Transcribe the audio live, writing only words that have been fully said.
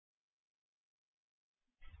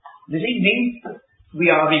This evening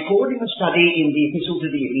we are recording a study in the Epistle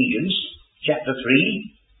to the Ephesians, chapter 3,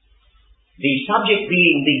 the subject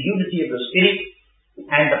being the unity of the Spirit,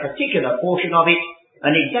 and the particular portion of it,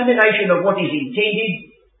 an examination of what is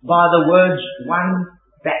intended by the words one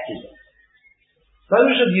baptism.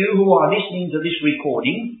 Those of you who are listening to this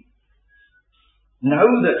recording know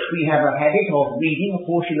that we have a habit of reading a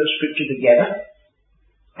portion of Scripture together,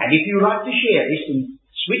 and if you like to share this and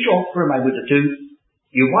switch off for a moment or two,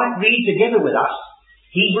 you might read together with us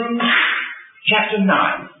Hebrews chapter 9.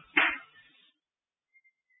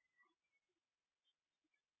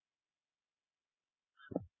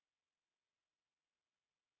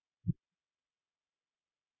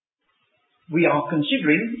 We are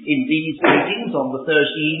considering in these meetings on the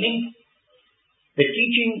Thursday evening the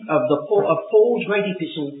teaching of Paul's great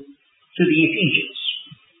epistle to the Ephesians.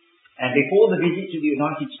 And before the visit to the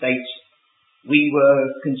United States, we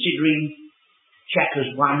were considering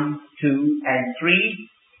chapters 1, 2 and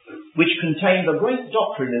 3, which contain the great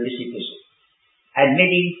doctrine of this epistle, and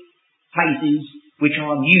many places which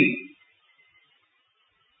are new.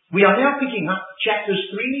 We are now picking up chapters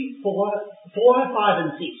 3, 4, 5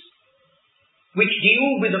 and 6, which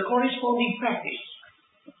deal with the corresponding practice.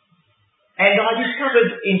 And I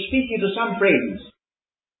discovered in speaking to some friends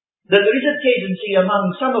that there is a tendency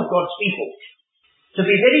among some of God's people to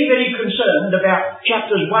be very, very concerned about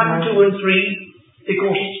chapters 1, 2 and 3,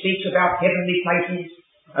 because it speaks about heavenly places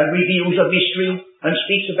and reveals a mystery and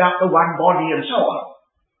speaks about the one body and so on.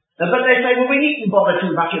 But they say, well, we needn't bother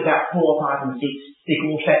too much about 4, 5 and 6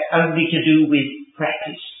 because that's only to do with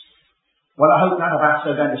practice. Well, I hope none of us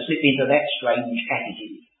are going to slip into that strange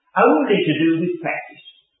attitude. Only to do with practice.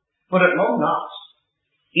 But at long last,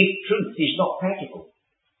 if truth is not practical,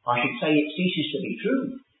 I should say it ceases to be true.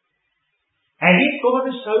 And if God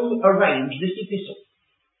has so arranged this epistle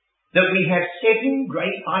that we have 7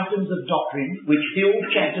 great items of doctrine which fill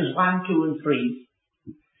chapters 1, 2 and 3,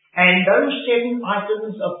 and those 7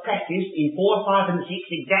 items of practice in 4, 5 and 6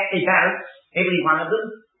 exactly balance every one of them,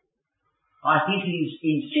 I think he's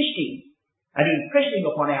insisting and impressing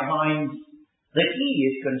upon our minds that he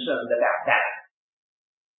is concerned about that.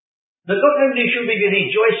 That not only should we be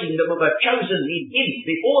rejoicing that we were chosen in him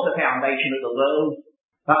before the foundation of the world,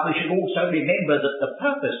 but we should also remember that the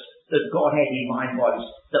purpose that God had in mind was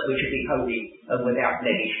that we should be holy and without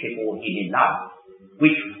blemish before him in love,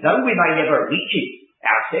 which, though we may never reach it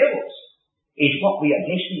ourselves, is what we are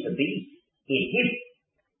destined to be in him.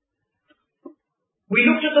 We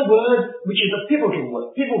looked at the word, which is a pivotal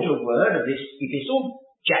word of this epistle,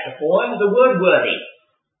 chapter 4, the word worthy.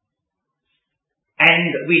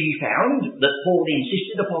 And we found that Paul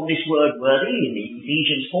insisted upon this word worthy in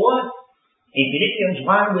Ephesians 4, in Philippians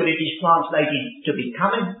 1, where it is translated to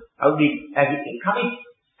becoming, only as it becometh,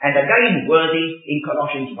 and again worthy in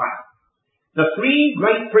Colossians 1. The 3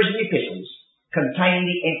 great prison epistles contain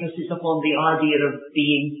the emphasis upon the idea of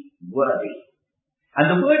being worthy.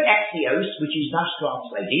 And the word axios, which is thus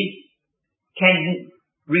translated, can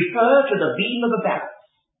refer to the beam of a balance,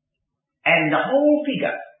 and the whole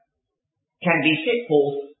figure can be set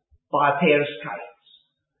forth by a pair of scales.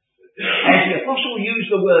 As the apostle used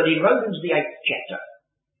the word in Romans the 8th chapter,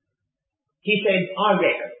 he said, I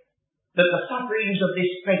reckon that the sufferings of this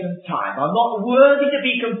present time are not worthy to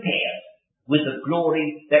be compared with the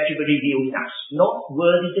glory that should be revealed in us. Not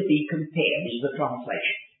worthy to be compared is the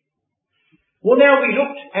translation. Well, now we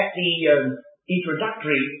looked at the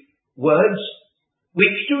introductory words,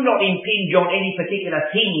 which do not impinge on any particular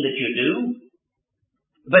thing that you do,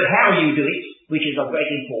 but how you do it, which is of great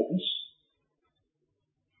importance.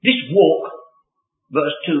 This walk,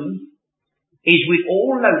 verse 2, is with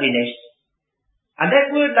all lowliness. And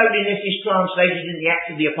that word lowliness is translated in the Acts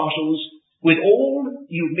of the Apostles with all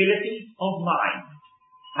humility of mind.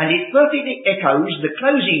 And it perfectly echoes the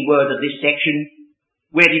closing word of this section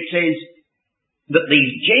where it says that the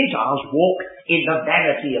Gentiles walk in the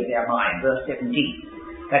vanity of their mind, verse 17.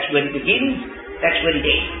 That's where it begins, that's where it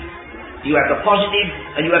ends. You have the positive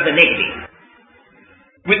and you have the negative.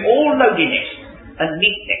 With all lowliness and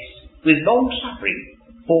meekness, with long suffering,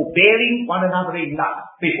 forbearing one another in love.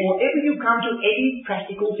 Before ever you come to any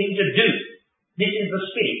practical thing to do, this is the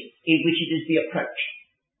spirit in which it is the approach.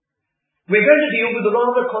 We're going to deal with a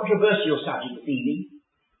rather controversial subject this evening,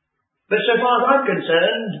 but so far as I'm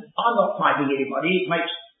concerned, I'm not fighting anybody.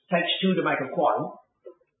 It takes 2 to make a quarrel.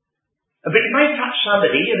 But it may touch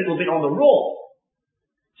somebody a little bit on the raw.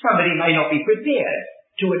 Somebody may not be prepared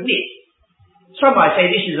to admit. Some might say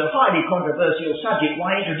this is a highly controversial subject,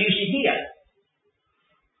 why introduce it here?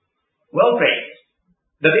 Well, friends,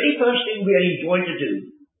 the very first thing we are enjoined to do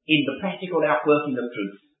in the practical outworking of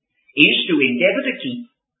truth is to endeavour to keep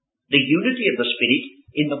the unity of the Spirit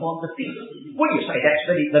in the bond of peace. Well, you say that's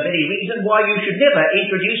the very reason why you should never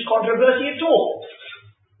introduce controversy at all.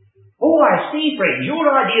 Oh, I see, friends, your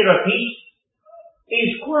idea of peace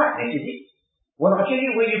is quietness, is it? Well, I'll tell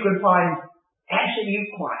you where you can find absolute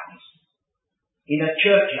quietness. In a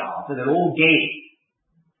churchyard where they're all dead.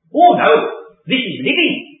 Oh no, this is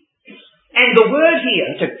living. And the word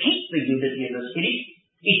here, to keep the unity of the Spirit,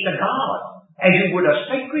 is to guard, as you would a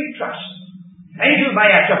sacred trust. And you may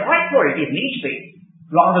have to fight for it if needs be,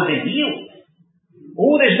 rather than yield.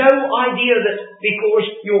 Oh, there's no idea that because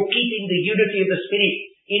you're keeping the unity of the Spirit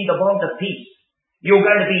in the bond of peace, you're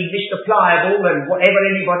going to be Mr. Pliable and whatever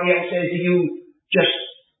anybody else says to you, just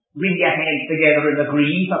wring your hands together and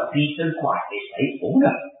agree for peace and quietness. Oh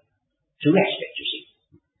no. Two aspects, you see.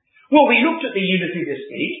 Well, we looked at the unity of the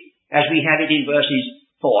Spirit as we had it in verses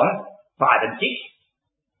 4, 5 and 6.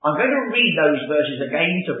 I'm going to read those verses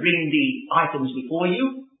again to bring the items before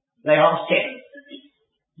you. They are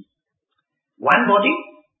 7. One body,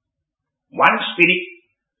 one Spirit,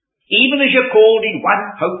 even as you're called in one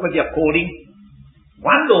hope of your calling,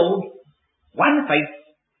 one Lord, one faith,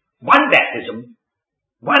 one baptism,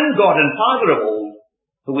 one God and Father of all,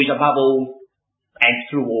 who is above all, and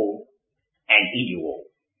through all, and in you all.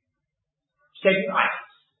 7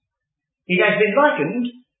 items. It has been likened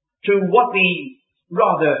to what we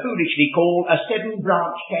rather foolishly call a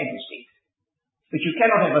 7-branch candlestick. But you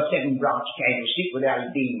cannot have a 7-branch candlestick without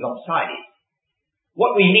it being lopsided.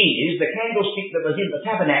 What we need is the candlestick that was in the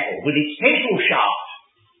tabernacle with its central shaft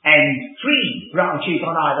and 3 branches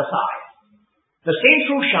on either side. The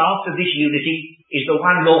central shaft of this unity is the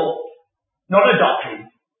one Lord, not a doctrine,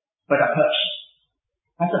 but a person.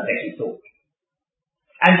 That's a blessed thought.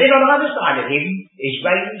 And then on either side of him is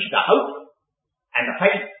ranged the hope and the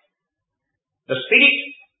faith, the Spirit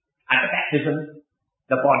and the baptism,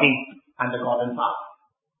 the body and the God and Father.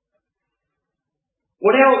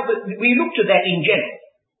 Well, now, we look to that in general.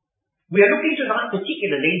 We are looking tonight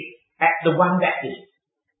particularly at the one baptism.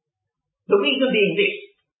 The reason being this: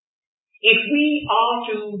 if we are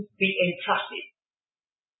to be entrusted,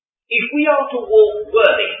 if we are to walk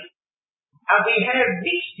worthy, and we have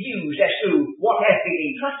mixed views as to what has been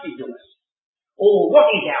entrusted to us, or what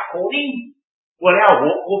is our calling, well, our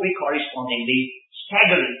walk will be correspondingly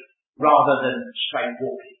staggering rather than straight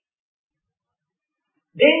walking.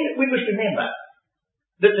 Then we must remember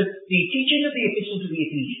that the teaching of the Epistle to the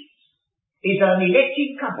Ephesians is an elected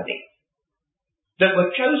company that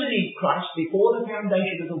were chosen in Christ before the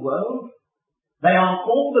foundation of the world. They are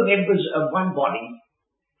called the members of one body,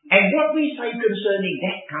 and what we say concerning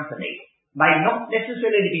that company may not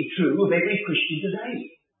necessarily be true of every Christian today.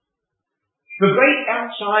 The great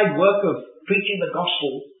outside work of preaching the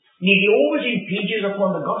gospel nearly always impinges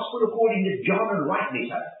upon the gospel according to John, and rightly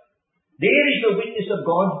so. There is the witness of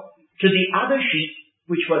God to the other sheep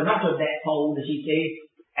which were not of that fold, as he said,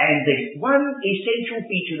 and the one essential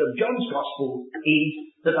feature of John's gospel is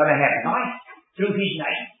that they have life through his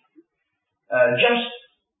name. Just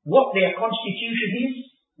what their constitution is,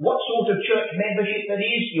 what sort of church membership that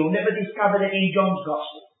is, you'll never discover that in John's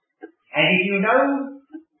gospel. And if you know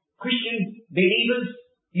Christian believers,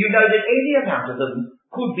 you know that any amount of them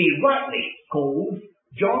could be rightly called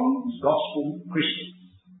John's gospel Christians.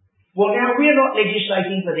 Well, now, we're not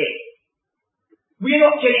legislating for them. We're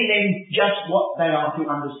not telling them just what they are to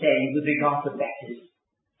understand with regard to baptism.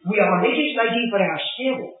 We are legislating for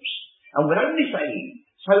ourselves, and we're only saying,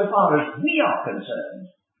 so far as we are concerned,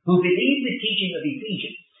 who believe the teaching of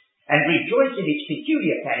Ephesians and rejoice in its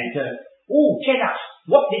peculiar character, tell us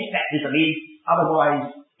what this baptism is,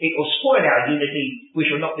 otherwise it will spoil our unity. We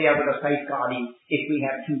shall not be able to safeguard it if we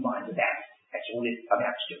have two minds about it. That's all it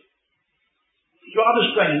amounts to. It's rather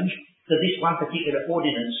strange that this one particular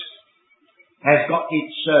ordinance has got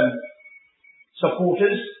its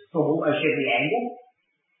supporters from almost every angle.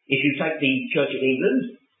 If you take the Church of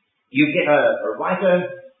England, you get a writer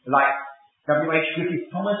like W053,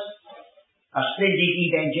 a splendid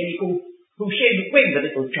evangelical, who said when the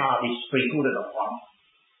little child is sprinkled upon,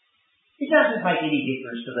 it doesn't make any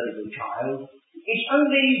difference to the little child. It's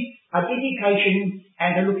only a dedication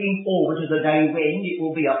and a looking forward to the day when it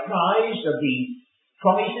will be apprised of the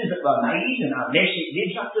promises that were made, and unless it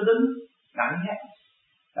lives up to them, nothing happens.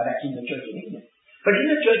 Now that's in the Church of England. But in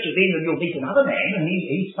the Church of England you'll meet another man, and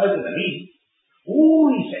he's spoken to me.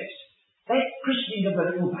 He says, that christening of the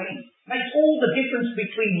little baby makes all the difference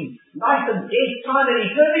between life and death, time and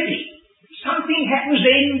eternity. Something happens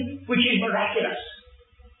then which is miraculous.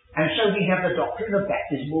 And so we have the doctrine of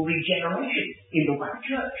baptismal regeneration in the one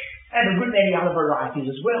church, and a good many other varieties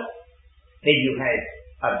as well. Then you have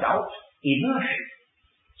adult immersion,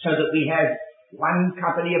 so that we have one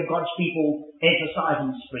company of God's people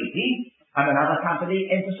emphasising sprinkling and another company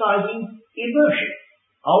emphasising immersion.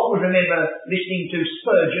 I always remember listening to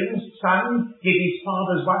Spurgeon's son give his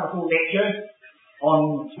father's wonderful lecture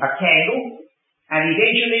on a candle, and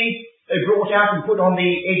eventually brought out and put on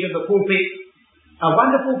the edge of the pulpit a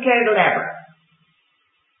wonderful candelabra.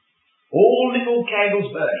 All little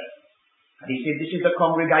candles burning. And he said, this is the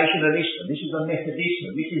Congregationalist, and this is the Methodist,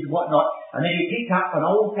 and this is whatnot. And then he picked up an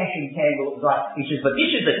old-fashioned candle. Right? He says, but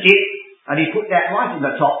this is the tip, and he put that right in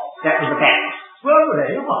the top. That was the Baptist. Well,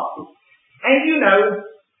 there you are. And you know,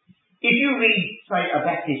 if you read, say, a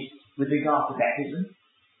Baptist with regard to baptism,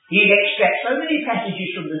 he extracts so many passages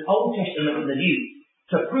from the Old Testament and the New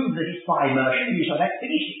to prove that it's by immersion. You say that's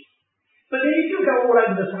finished. But then if you go all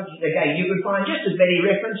over the subject again, you can find just as many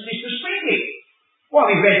references to sprinkling. Well,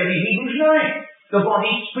 we read in Hebrews 9, the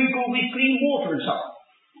body sprinkled with clean water and so on.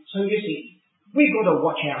 So you see, we've got to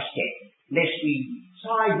watch our step, lest we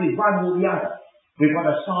side with one or the other. We've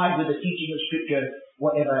got to side with the teaching of Scripture,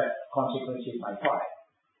 whatever consequences may follow.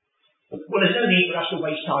 Well, there's no need for us to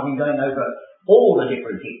waste time in going over all the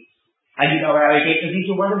different hymns. And you know how it gets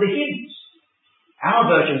into one of the hymns. Our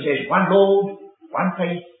version says, one Lord, one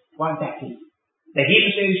faith, one baptism. The hymn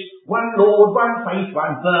says, one Lord, one faith,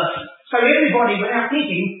 one birth. So everybody, without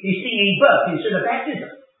thinking, is singing birth instead of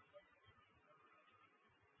baptism.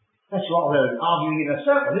 That's rather arguing in a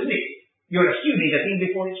circle, isn't it? You're assuming a thing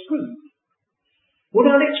before it's proved.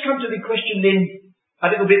 Well, now let's come to the question then,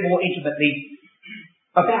 a little bit more intimately,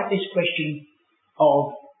 about this question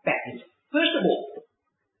of baptism. First of all,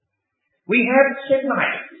 we have 7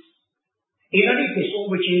 items in an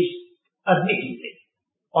epistle which is admittedly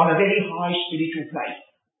on a very high spiritual plane.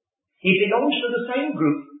 It belongs to the same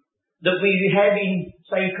group that we have in,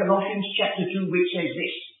 say, Colossians chapter 2, which says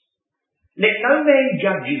this: let no man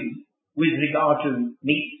judge you with regard to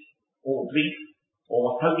meat or drink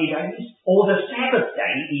or holy days or the Sabbath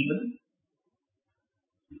day even.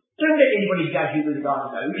 Don't let anybody judge you with regard to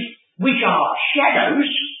those, which are shadows.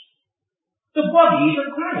 The body is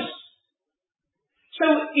of Christ. So,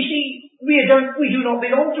 you see, we do not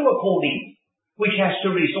belong to a calling which has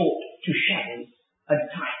to resort to shadows and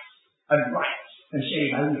types and rites and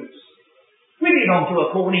ceremonials. We belong to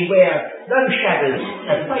a calling where those shadows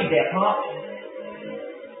have played their part.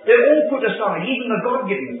 They're all put aside, even the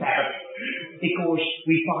God-given Sabbath, because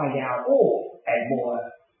we find our all and more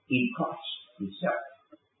in Christ himself.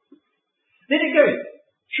 Then it goes.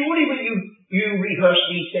 Surely when you rehearse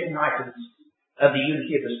these 7 items of the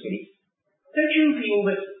unity of the Spirit, don't you feel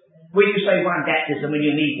that when you say one baptism and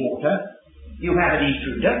you need water, you have an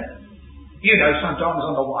intruder? You know, sometimes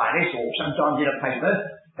on the wireless or sometimes in a paper,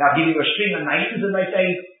 they'll give you a string of names and they say,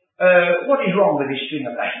 what is wrong with this string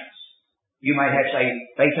of names? You may have, say,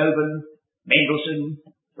 Beethoven, Mendelssohn,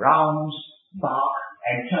 Brahms, Bach,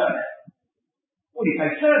 and Turner. Well, you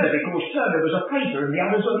say Turner because Turner was a painter and the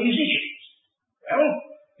others are musicians. Well,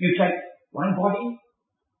 you take one body,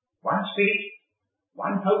 one spirit,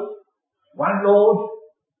 one hope, one Lord,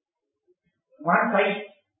 one faith,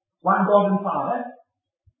 one God and Father.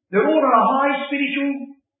 They're all on a high spiritual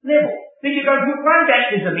level. Then you go and put one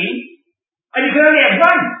baptism in, and you can only have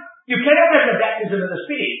one. You cannot have the baptism of the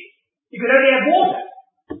Spirit. You can only have water,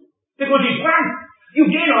 because it's one.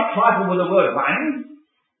 You dare not trifle with the word one,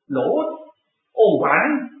 Lord, or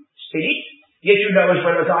one, Spirit. Yet you know as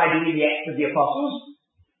well as I do in the Acts of the Apostles,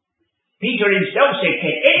 Peter himself said,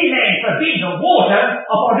 can any man forbid the water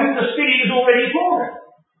upon whom the Spirit is already poured?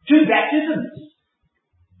 2 baptisms.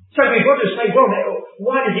 So we've got to say, well,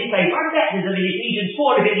 why does it say one baptism in Ephesians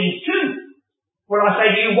 4 if it means 2? Well, I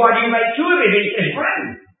say to you, why do you make 2 of it if it says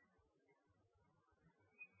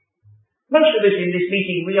 1? Most of us in this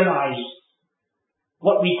meeting realise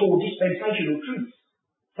what we call dispensational truth.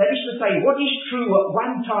 That is to say, what is true at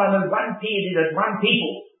one time and one period at one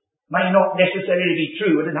people may not necessarily be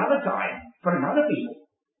true at another time for another people.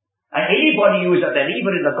 And anybody who is a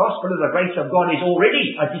believer in the gospel of the grace of God is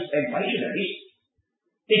already a dispensationalist,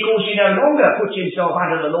 because he no longer puts himself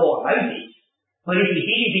under the law of Moses. But if he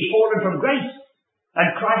did, he'd be fallen from grace,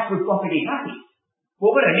 and Christ would profit him nothing.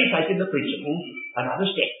 Well, we're only taking the principle another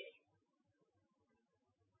step.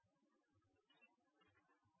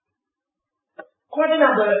 Quite a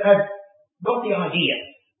number have got the idea,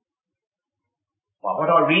 by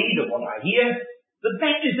what I read and what I hear, that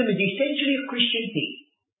baptism is essentially a Christian thing.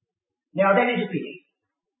 Now that is a pity,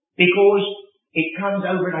 because it comes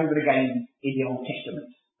over and over again in the Old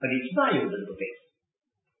Testament, but it's veiled a little bit.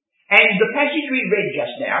 And the passage we read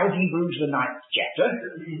just now, Hebrews the 9th chapter,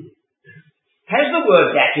 has the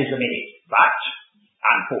word baptism in it, but,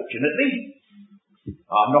 unfortunately,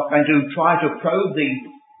 I'm not going to try to probe the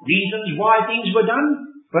reasons why things were done,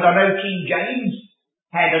 but I know King James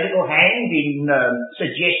had a little hand in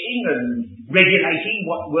suggesting and regulating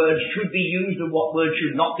what words should be used and what words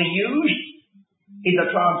should not be used in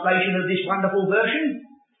the translation of this wonderful version.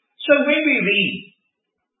 So when we read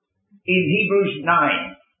in Hebrews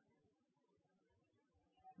 9,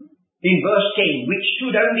 in verse 10, which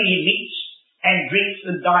stood only in meats and drinks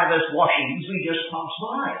and divers washings, we just pass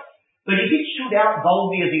by. But if it stood out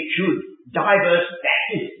boldly as it should, divers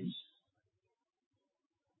baptisms,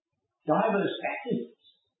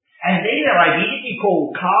 and then are immediately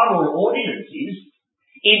called carnal ordinances,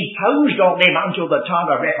 imposed on them until the time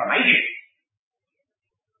of Reformation,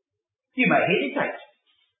 you may hesitate.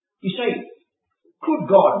 You say, could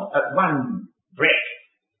God at one breath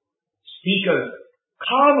speak of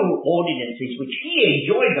carnal ordinances which he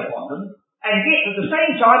enjoined upon them, and yet at the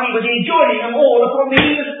same time he was enjoining them all upon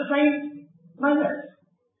believers at the same moment?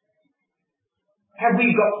 Have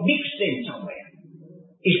we got mixed in somewhere?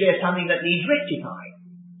 Is there something that needs rectifying?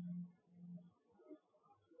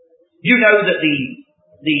 You know that the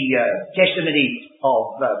testimony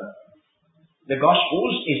of the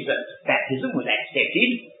Gospels is that baptism was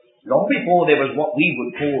accepted long before there was what we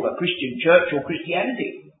would call a Christian church or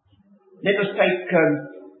Christianity. Let us take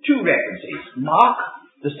two references. Mark,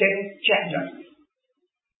 the 7th chapter.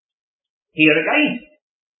 Here again,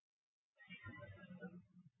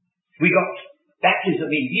 we got baptism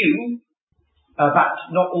in view, but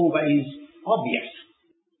not always obvious.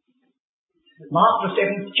 Mark, the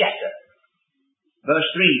 7th chapter, verse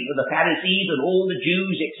 3, for the Pharisees and all the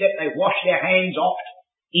Jews, except they wash their hands oft,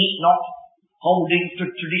 eat not, holding to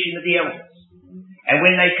tradition of the elders. And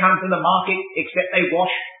when they come from the market, except they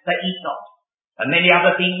wash, they eat not. And many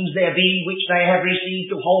other things there be which they have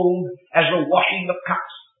received to hold, as the washing of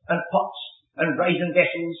cups and pots and brazen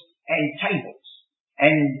vessels and tables.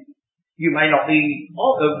 And you may not be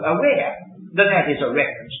aware that that is a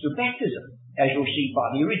reference to baptism, as you'll see by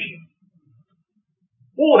the original.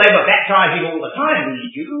 Oh, they were baptizing all the time,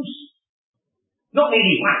 these Jews. Not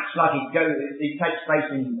merely once, like it takes place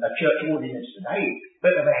in a church ordinance today,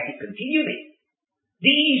 but they had it continually.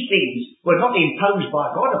 These things were not imposed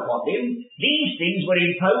by God upon them. These things were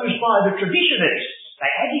imposed by the traditionalists.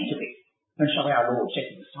 They added to it. And so our Lord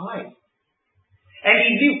set it aside. And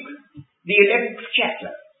in Luke, the 11th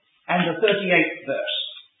chapter, and the 38th verse.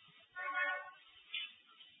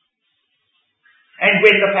 And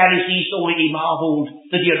when the Pharisees saw it, he marvelled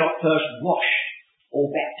that he had not first washed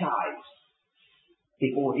or baptized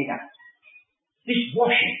before dinner. This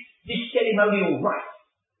washing, this ceremonial rite,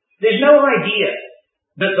 there's no idea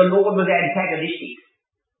that the Lord was antagonistic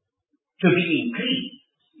to being clean.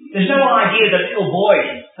 There's no idea that little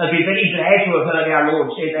boys have been very glad to have heard our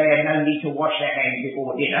Lord say they have no need to wash their hands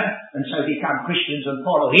before dinner and so become Christians and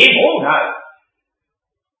follow him. Oh no!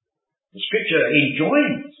 The Scripture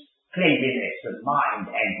enjoins cleanliness of mind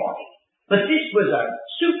and body. But this was a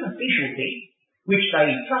superficial thing which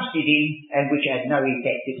they trusted in and which had no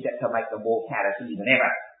effect except to make them more Pharisees than ever.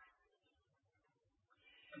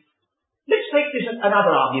 Let's take this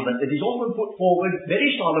another argument that is often put forward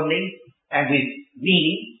very solemnly and with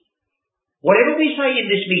meaning. Whatever we say in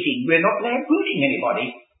this meeting, we're not lampooning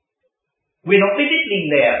anybody. We're not belittling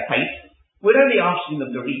their faith. We're only asking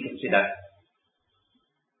them to reconsider.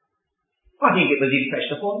 I think it was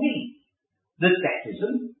impressed upon me that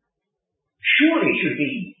baptism surely should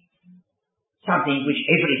be something which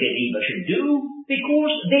every believer should do,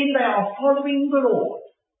 because then they are following the Lord.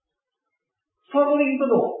 Following the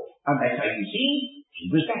Lord. And they say, you see, he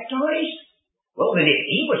was baptized. Well, then if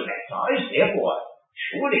he was baptized, therefore,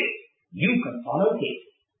 surely you can follow him.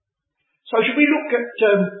 So should we look at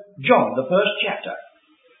John, the 1st chapter,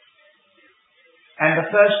 and the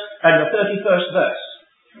 31st verse,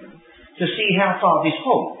 to see how far this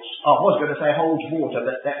holds. I was going to say holds water,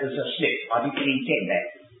 but that was a slip. I didn't intend that.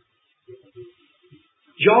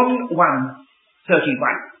 John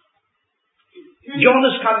 1:31. John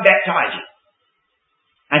has come baptizing,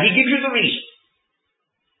 and he gives you the reason.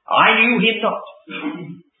 I knew him not,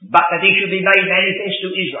 but that he should be made manifest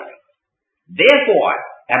to Israel. Therefore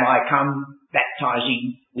am I come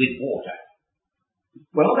baptizing with water.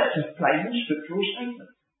 Well, that's a plain scriptural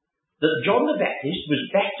statement. That John the Baptist was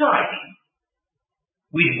baptizing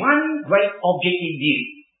with one great object in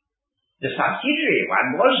view. The subsidiary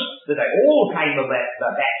one was that they all came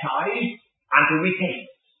baptized unto repentance.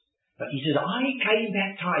 But he says, I came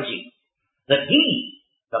baptizing that he,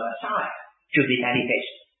 the Messiah, should be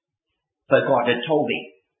manifest. For God had told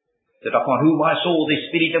me that upon whom I saw the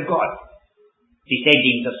Spirit of God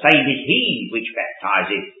descending, the same is he which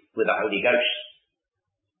baptizeth with the Holy Ghost.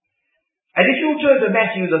 And if you'll turn to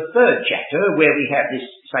Matthew the 3rd chapter, where we have this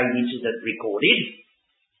same incident recorded,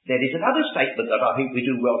 there is another statement that I think we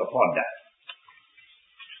do well to ponder.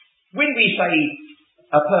 When we say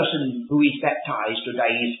a person who is baptized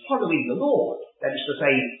today is following the Lord, that is to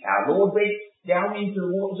say, our Lord went down into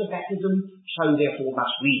the waters of baptism, so therefore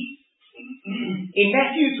must we. In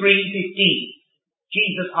Matthew 3:15,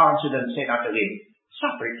 Jesus answered and said unto him,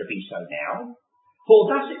 Suffer it to be so now, for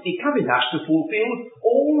thus it becometh us to fulfill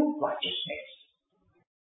all righteousness.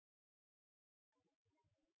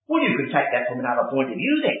 Well, you can take that from another point of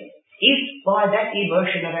view then. If by that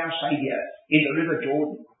immersion of our Saviour in the River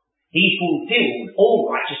Jordan, he fulfilled all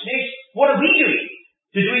righteousness, what are we doing?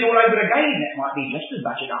 To do it all over again, that might be just as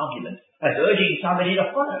much an argument as urging somebody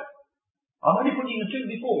to follow. I'm only putting the two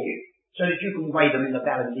before you, so that you can weigh them in the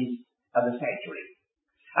balances of the sanctuary.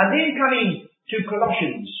 And then coming to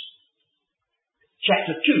Colossians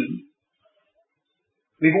chapter 2,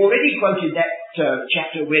 we've already quoted that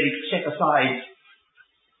chapter where he set aside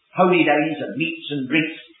holy days and meats and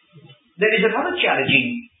drinks. There is another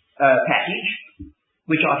challenging passage,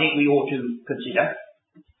 which I think we ought to consider.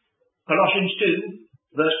 Colossians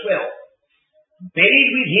 2, verse 12. Buried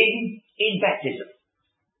with him in baptism.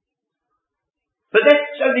 But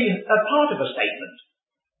that's only a part of a statement.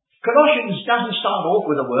 Colossians doesn't start off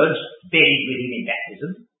with the words, buried with him in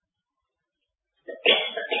baptism.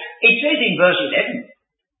 It says in verse 11,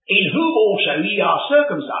 in whom also ye are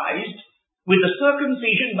circumcised, with the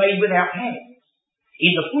circumcision made without hands,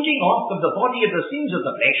 in the putting off of the body of the sins of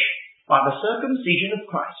the flesh, by the circumcision of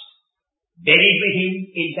Christ, buried with him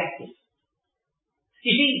in baptism.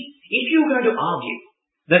 You see, if you're going to argue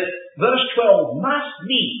that verse 12 must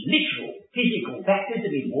mean literal, physical baptism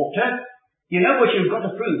in water, you know what you've got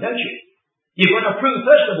to prove, don't you? You've got to prove,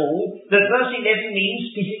 first of all, that verse 11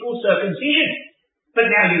 means physical circumcision. But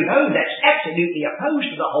now you know that's absolutely opposed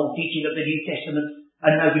to the whole teaching of the New Testament,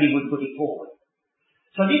 and nobody would put it forward.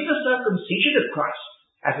 So is the circumcision of Christ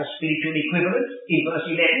as a spiritual equivalent in verse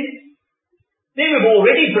 11? Then we've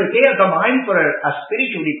already prepared the mind for a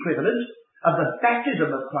spiritual equivalent of the baptism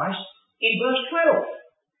of Christ in verse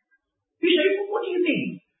 12. You say, well, what do you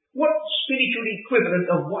mean? What spiritual equivalent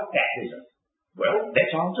of what baptism? Well,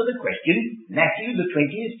 let's answer the question. Matthew, the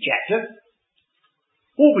 20th chapter.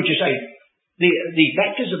 Or would you say, the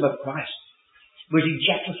baptism of Christ was in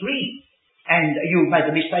chapter 3, and you've made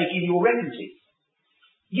a mistake in your references.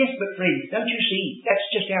 Yes, but friends, don't you see? That's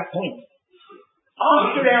just our point.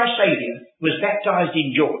 After our Saviour was baptized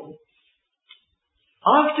in Jordan,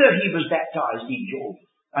 after he was baptized in Jordan,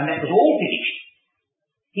 and that was all finished,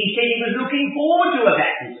 he said he was looking forward to a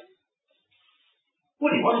baptism.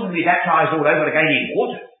 Well, he wasn't to be baptized all over again in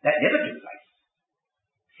water. That never took place.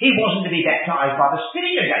 He wasn't to be baptized by the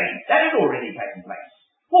Spirit again. That had already taken place.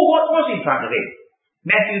 Well, what was in front of him?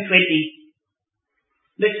 Matthew 20.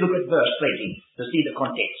 Let's look at verse 20 to see the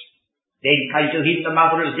context. Then came to him the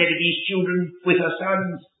mother of Zebedee's children with her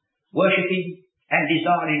sons, worshipping and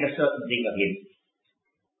desiring a certain thing of him.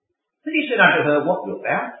 And he said unto her, What wilt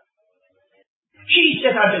thou? She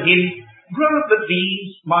said unto him, Grant that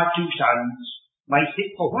these, my two sons, may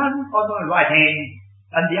sit for one on thy right hand,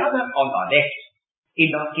 and the other on thy left,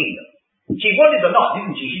 in thy kingdom. She wanted the lot,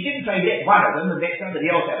 didn't she? She didn't say, let one of them and let somebody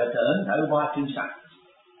else have a turn. No, my two sons.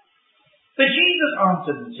 But Jesus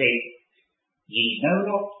answered and said, Ye know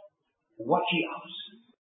not what ye ask.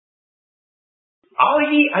 Are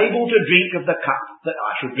ye able to drink of the cup that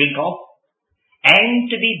I should drink of,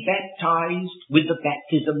 and to be baptized with the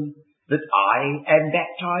baptism that I am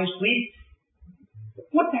baptized with?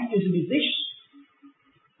 What baptism is this?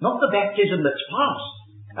 Not the baptism that's past,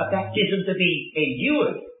 a baptism to be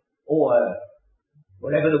endured, or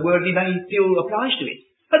whatever the word we may feel applies to it.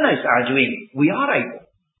 And they say unto him, We are able.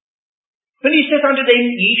 And he said unto them,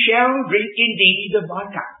 Ye shall drink indeed of my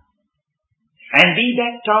cup, and be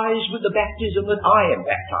baptized with the baptism that I am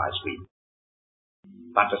baptized with.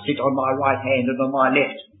 But to sit on my right hand and on my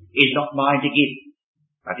left is not mine to give,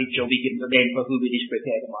 but it shall be given to them for whom it is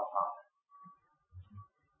prepared of my Father.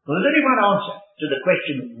 Well, there's only one answer to the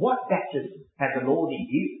question, what baptism had the Lord in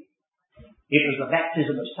view? It was the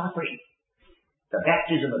baptism of suffering, the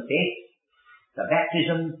baptism of death, the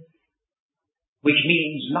baptism which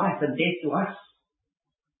means life and death to us.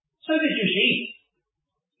 So that you see,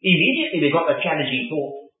 immediately we got the challenging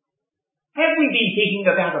thought. Have we been thinking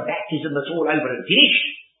about a baptism that's all over and finished?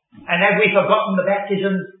 And have we forgotten the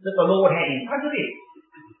baptism that the Lord had in front of him?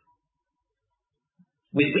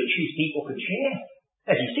 With which his people could share.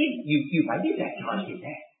 As you see, you may be baptized in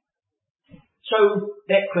that. So,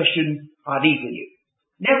 that question I leave with you.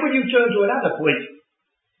 Now will you turn to another point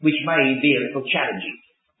which may be a little challenging.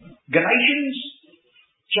 Galatians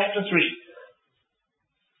chapter 3.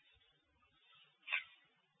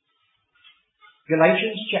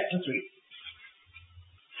 Galatians chapter 3.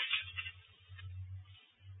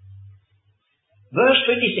 Verse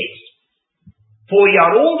 26. For ye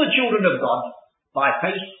are all the children of God by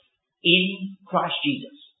faith in Christ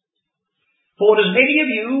Jesus. For as many of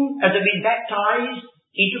you as have been baptized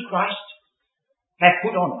into Christ have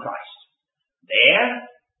put on Christ. There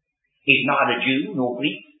is neither Jew nor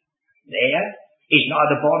Greek. There is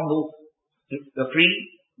neither bond nor free.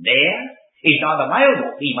 There is neither male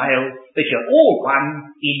nor female, but you're all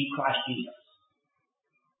one in Christ Jesus.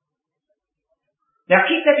 Now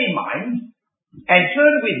keep that in mind and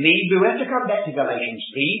turn with me, we'll have to come back to Galatians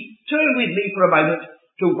 3, turn with me for a moment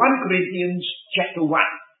to 1 Corinthians chapter 1.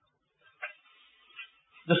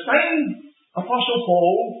 The same Apostle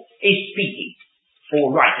Paul is speaking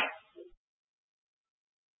or writing.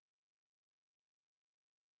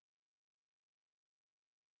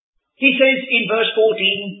 He says in verse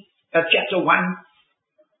 14 of chapter 1,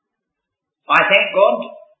 I thank God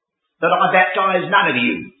that I baptized none of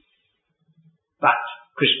you, but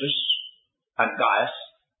Crispus and Gaius,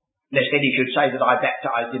 lest any should say that I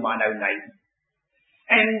baptized in mine own name.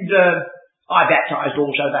 And I baptized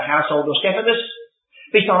also the household of Stephanus.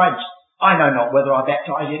 Besides, I know not whether I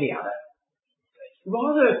baptized any other.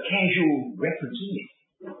 Rather a casual reference, isn't it?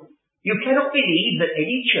 You cannot believe that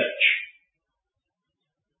any church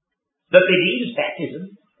that believes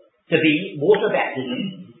baptism to be water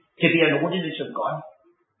baptism, to be an ordinance of God,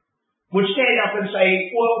 would stand up and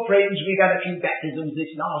say, well, friends, we've had a few baptisms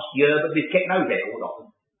this last year, but we've kept no record of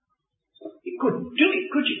them. You couldn't do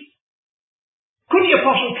it, could you? Could the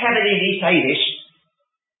Apostle cavalier say this?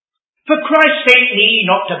 For Christ sent me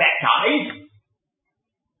not to baptize,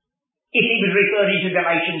 if he was referring to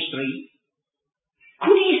Galatians 3.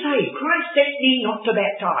 Could he say, Christ sent me not to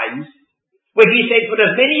baptize, when he said, for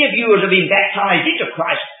as many of you as have been baptized into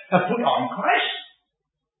Christ have put on Christ?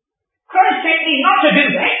 Christ sent me not to do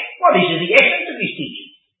that. Well, this is the essence of his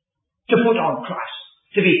teaching. To put on Christ.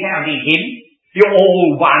 To be found in him. You're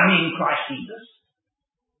all one in Christ Jesus.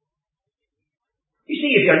 You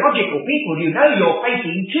see, if you're logical people, you know you're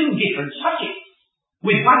facing two different subjects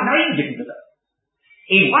with one name given to them.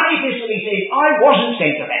 In one epistle he says, I wasn't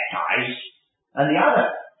sent to baptize. And the other,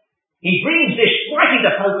 he brings this right into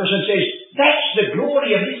focus and says, that's the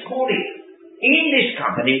glory of this calling. In this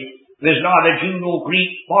company, there's neither Jew nor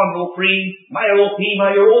Greek, bond nor free, male or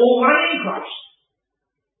female, you're all one in Christ.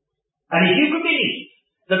 And if you could believe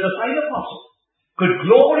that the same apostle could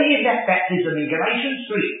glory in that baptism in Galatians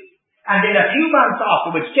 3, and then a few months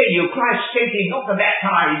afterwards tell you Christ sent him not to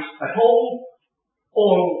baptize at all,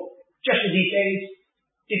 or just as he says,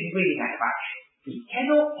 didn't really matter much, he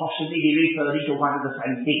cannot possibly be referring to one of the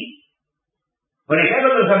same thing. But if ever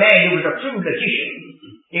there was a man who was a true logician,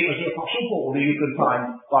 it was the Apostle Paul, who you can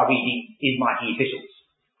find by reading his mighty epistles.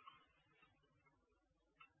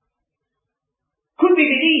 Could we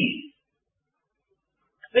believe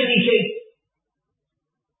that he said,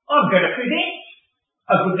 I'm going to prevent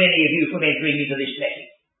a good many of you from entering into this blessing.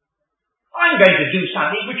 I'm going to do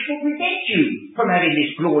something which will prevent you from having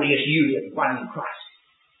this glorious union one in Christ.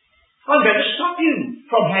 I'm going to stop you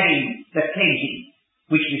from having the cleansing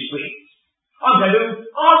which this brings. I'm going to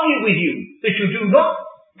argue with you that you do not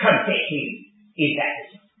confess him in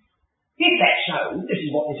baptism. If that's so, this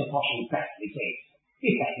is what this apostle practically says.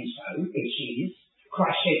 If that is so, it says,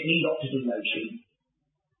 Christ sent me not to do those things.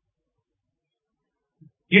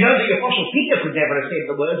 You know, the apostle Peter could never have said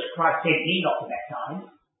the words, Christ sent me not to baptize.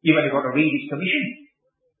 You've only got to read his commission.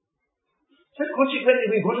 So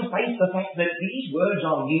consequently, we've got to face the fact that these words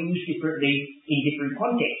are used differently in different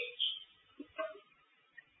contexts.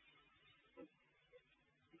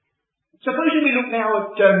 Supposing we look now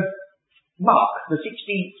at Mark, the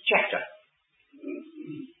 16th chapter.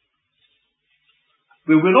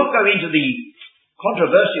 We will not go into the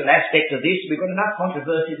controversial aspect of this. We've got enough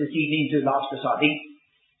controversy this evening to last us, I think,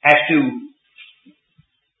 as to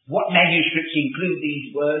what manuscripts include these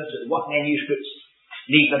words and what manuscripts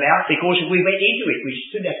leave them out, because if we went into it, we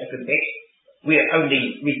should have to confess, we're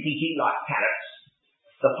only repeating like parrots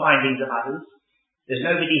the findings of others. There's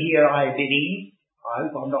nobody here, I believe, I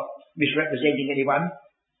hope I'm not misrepresenting anyone,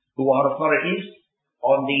 who are authorities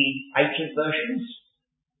on the ancient versions.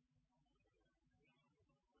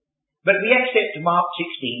 But we accept Mark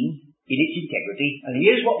 16 in its integrity, and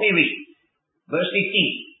here's what we read. Verse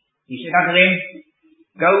 15. He said unto them,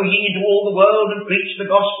 Go ye into all the world and preach the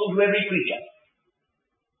gospel to every creature.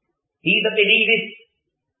 He that believeth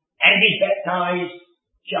and is baptized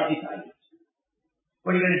shall be saved.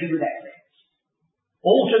 What are you going to do with that, friends?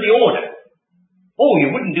 Alter the order. Oh,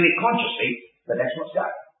 you wouldn't do it consciously, but that's what's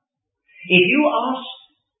done. If you ask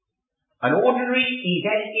an ordinary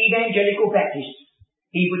evangelical Baptist,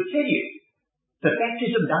 he would tell you that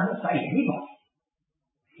baptism doesn't save anybody.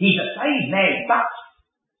 He's a saved man, but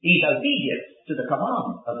he's obedient to the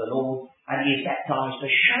command of the Lord, and he is baptized to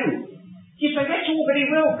show. You say, that's all very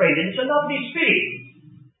well, friend, and it's a lovely spirit.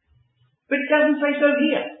 But it doesn't say so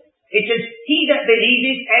here. It says, he that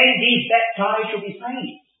believeth and is baptized shall be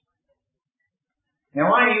saved. Now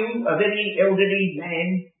I knew a very elderly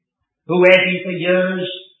man who had been for years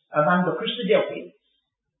among the Christadelphians.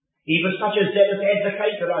 He was such a zealous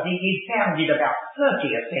advocate that I think he founded about 30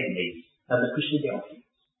 assemblies of the Christadelphians.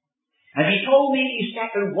 And he told me he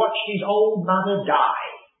sat and watched his old mother die.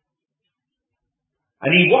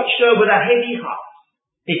 And he watched her with a heavy heart,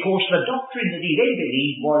 because the doctrine that he then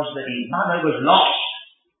believed was that his mother was lost.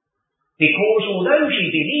 Because although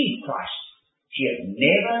she believed Christ, she had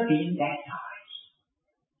never been baptized.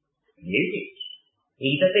 And here it is.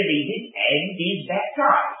 He that believeth and is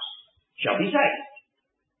baptized shall be saved.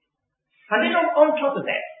 And then on top of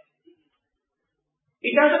that,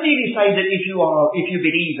 it doesn't really say that if you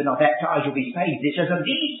believe and are baptized, you'll be saved. It says, and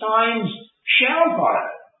these signs shall follow.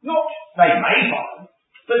 Not they may follow,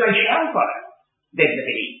 but they shall follow them that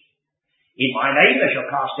believe. In my name they shall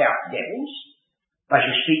cast out devils. They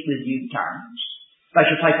shall speak with new tongues. They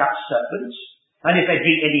shall take up serpents. And if they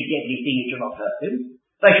drink any deadly thing, it shall not hurt them.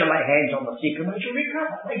 They shall lay hands on the sick and they shall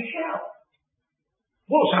recover. They shall.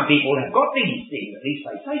 Well, some people have got these things. At least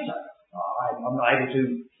they say so. I'm not able to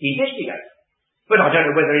investigate. But I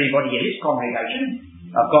don't know whether anybody in this congregation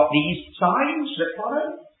have got these signs that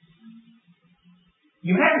follow.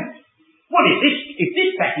 You haven't. Well, if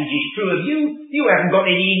this passage is true of you, you haven't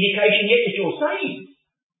got any indication yet that you're saved.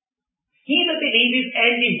 He that believeth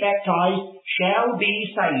and is baptized shall be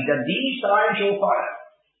saved, and these signs shall follow.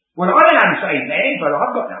 Well, I'm an unsaved man, but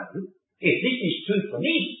I've got no hope. If this is true for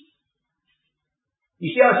me,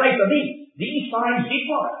 you see, I say for me, these signs did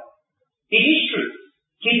follow. It is true.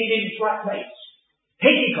 Keep it in its right place.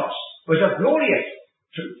 Pentecost was a glorious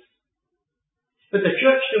truth. But the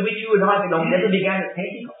church to which you and I belong never began at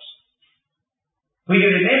Pentecost. We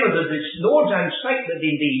remember that this Lord's own statement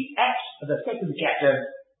in the Acts of the 2nd chapter,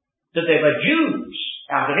 that there were Jews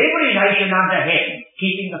out of every nation under heaven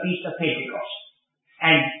keeping the feast of Pentecost.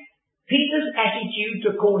 And Peter's attitude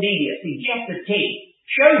to Cornelius in chapter 10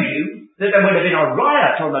 shows you that there would have been a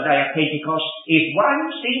riot on the day of Pentecost if one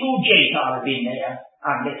single Gentile had been there,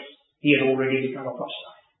 unless he had already become a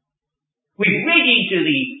proselyte. We've read into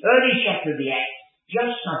the early chapter of the Acts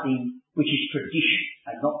just something which is tradition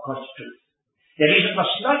and not God's truth. There isn't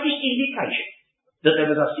the slightest indication that there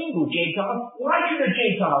was a single Gentile. Why should a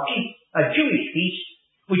Gentile keep a Jewish feast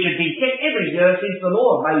which had been kept every year since the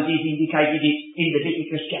law of Moses indicated it in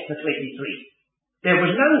Leviticus chapter 23? There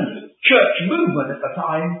was no church movement at the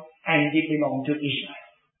time, and it belonged to Israel,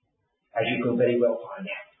 as you can very well find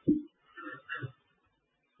out.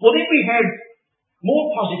 Well, then we have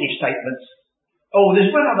more positive statements. Oh,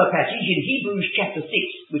 there's one other passage in Hebrews chapter 6,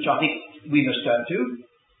 which I think we must turn to.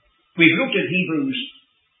 We've looked at Hebrews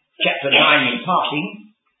chapter 9 in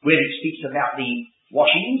passing, where it speaks about the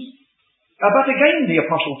washings. But again, the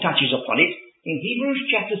apostle touches upon it in Hebrews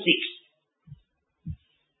chapter 6.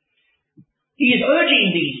 He is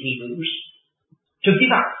urging these Hebrews to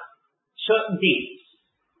give up certain things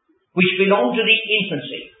which belong to the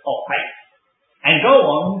infancy of faith and go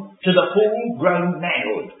on to the full-grown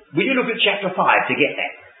manhood. Will you look at chapter 5 to get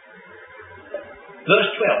that?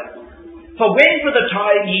 Verse 12. For when for the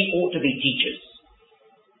time ye ought to be teachers,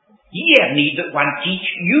 ye have need that one teach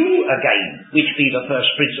you again, which be the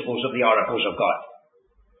first principles of the oracles of God,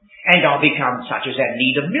 and are become such as have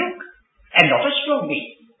need of milk, and not of strong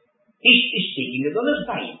meat. He is speaking of them as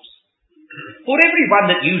babes. For every one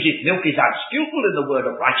that useth milk is unskillful in the word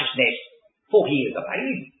of righteousness, for he is a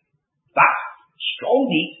babe. But strong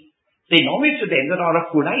meat belongeth to them that are of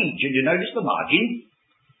full age. And you notice the margin.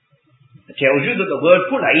 It tells you that the word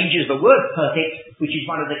full age is the word perfect, which is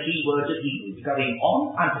one of the key words of Hebrews, going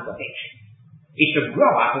on unto perfection. It's to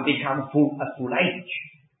grow up and become of full age.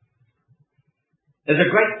 There's a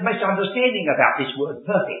great misunderstanding about this word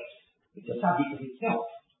perfect. It's a subject of itself.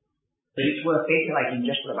 But it's worth ventilating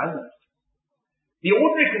just for a moment. The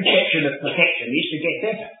ordinary conception of perfection is to get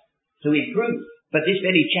better, to improve. But this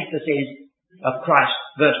very chapter says of Christ,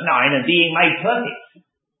 verse 9, and being made perfect.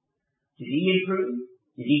 Did he improve?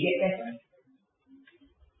 Did he get better?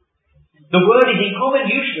 The word is in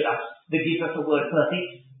common use with us that gives us the word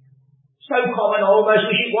perfect. So common, I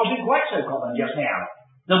almost wish it wasn't quite so common just now.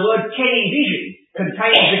 The word television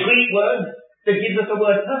contains the Greek word that gives us the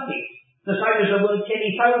word perfect. The same as the word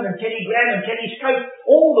telephone and telegram and telescope.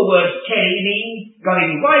 All the words tele mean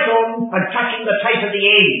going right on and touching the tape at the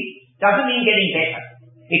end. Doesn't mean getting better.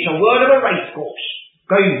 It's a word of a race course,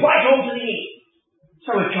 going right on to the end.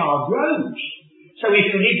 So a child grows. So if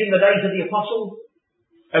you lived in the days of the apostles,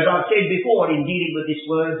 as I've said before in dealing with this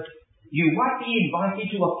word, you might be invited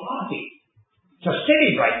to a party to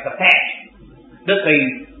celebrate the fact that the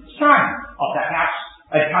son of the house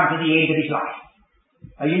had come to the end of his life.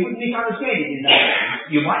 Now you wouldn't misunderstand it in those days.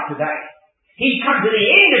 You might today. He'd come to the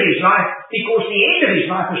end of his life because the end of his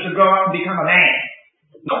life was to grow up and become a man.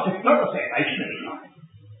 Not the salvation of his life.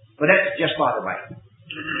 But that's just by the way.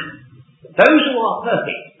 Those who are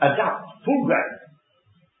perfect, adult, full grown,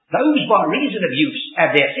 those by reason of use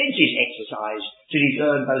have their senses exercised to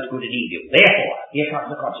discern both good and evil. Therefore, here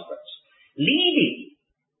comes the consequence. Leaving.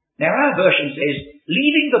 Now our version says,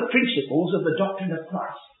 leaving the principles of the doctrine of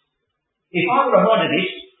Christ. If I were a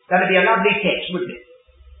modernist, that would be a lovely text, wouldn't it?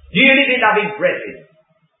 Dearly beloved brethren,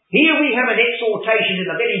 here we have an exhortation in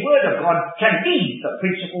the very word of God to leave the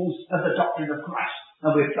principles of the doctrine of Christ.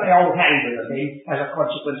 And we'll play old Harry with them then as a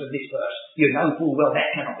consequence of this verse. You know full well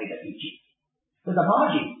that cannot be the teaching. But the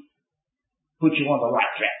margin puts you on the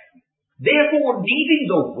right track. Therefore, leaving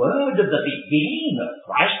the word of the beginning of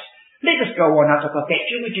Christ, let us go on unto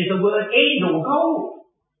perfection, which is the word end or goal.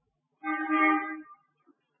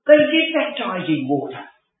 They did baptize in water.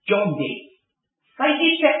 John did. They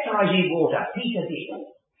did baptize in water. Peter did.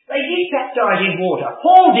 They did baptize in water.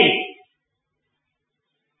 Paul did.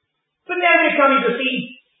 But now we're coming to see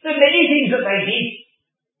the many things that they did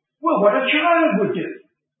were what a child would do.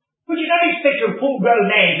 But you don't expect a full-grown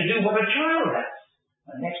man to do what a child does.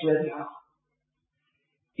 And that's where we are.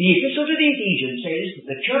 The Epistle to the Ephesians says that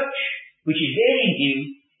the church, which is there in view,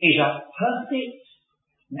 is a perfect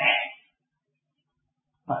man.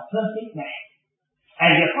 A perfect man.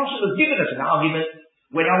 And the Apostle has given us an argument.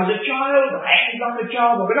 When I was a child, I acted like a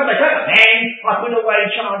child. But when I became a man, I put away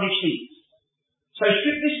childish things. So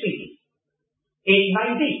strictly speaking, it may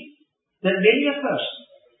be that many a person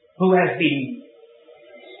who has been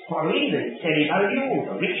following the ceremonial or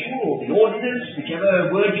the ritual or the ordinance,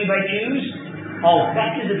 whichever word you may choose, of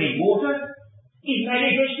baptism in water, is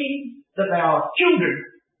manifesting that they are children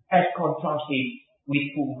as contrasted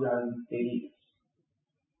with full-grown believers.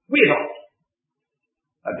 We're not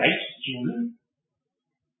against children.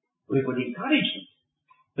 We would encourage them.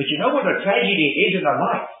 But you know what a tragedy it is in a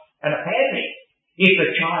life and a family if the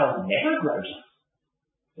child never grows up.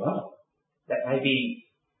 Well, that may be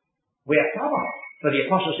where trouble. For the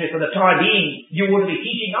Apostle said, for the time being, you ought to be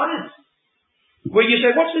teaching others. Well, you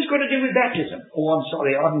say, what's this got to do with baptism? Oh, I'm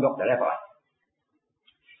sorry, I haven't got that, have I?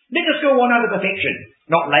 Let us go on unto perfection,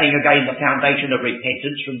 not laying again the foundation of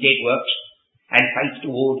repentance from dead works and faith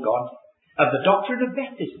toward God, of the doctrine of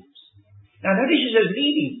baptisms. Now, notice it says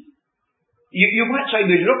leaving. You might say,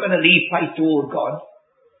 we're not going to leave faith toward God.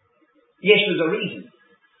 Yes, there's a reason.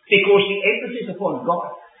 Because the emphasis upon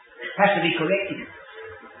God has to be corrected.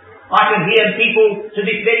 I can hear people to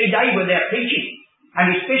this very day when they're preaching,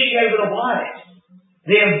 and especially over the wireless,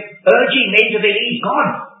 they're urging men to believe God.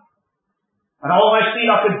 And I almost feel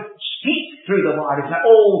I could speak through the wireless and say,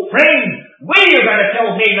 oh friend, when are you going to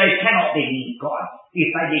tell men they cannot believe God if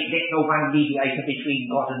they neglect the one mediator between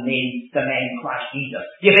God and men, the man Christ Jesus?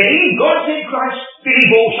 You believe God said Christ,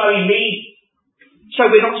 believe also in me. So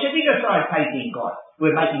we're not setting aside faith in God.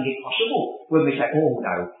 We're making it possible when we say, oh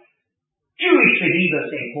no, Jewish believers,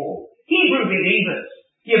 said Paul, Hebrew believers,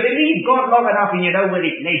 you believe God long enough and you know where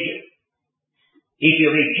it led you. If you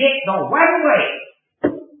reject the one way,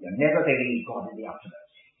 you'll never believe God in the ultimate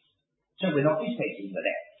sense. So we're not dispensing with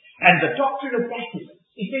that. And the doctrine of baptism,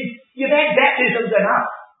 he says, you've had baptisms enough.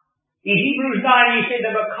 In Hebrews 9 he said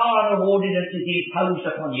there were carnal ordinances imposed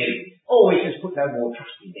upon you. Oh, he says, put no more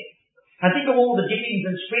trust in them. And think of all the dippings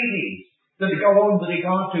and sprinklings that go on with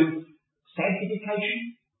regard to sanctification,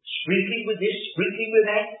 sprinkling with this, sprinkling with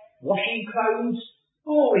that, washing clothes.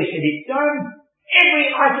 Oh, he said, it's done. Every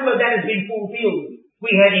item of that has been fulfilled.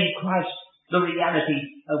 We had in Christ the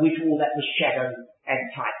reality of which all that was shadow and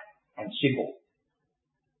type and symbol.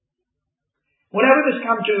 Well, now let us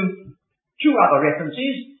come to two other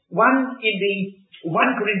references. One in the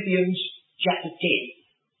 1 Corinthians chapter 10.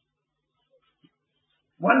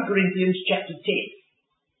 1 Corinthians chapter 10.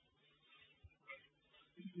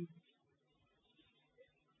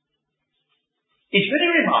 It's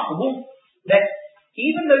very remarkable that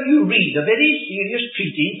even though you read a very serious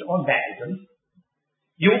treatise on baptism,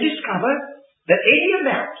 you'll discover that any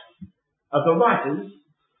amount of the writers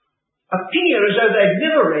appear as though they've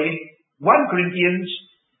never read 1 Corinthians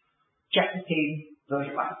chapter 10,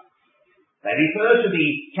 verse 1. They refer to the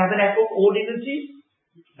tabernacle ordinances.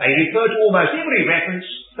 They refer to almost every reference,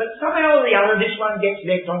 but somehow or the other this one gets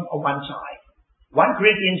left on one side. 1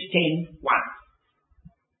 Corinthians 10:1.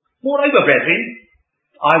 Moreover, brethren,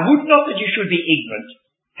 I would not that you should be ignorant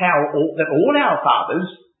that all our fathers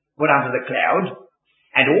were under the cloud,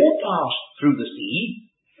 and all passed through the sea,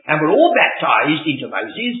 and were all baptized into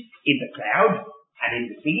Moses in the cloud and in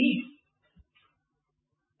the sea.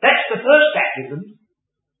 That's the first baptism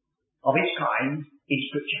of its kind in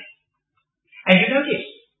Scripture. And you notice,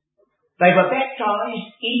 they were baptized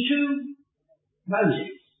into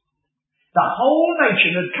Moses. The whole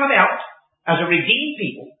nation had come out as a redeemed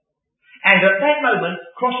people, and at that moment,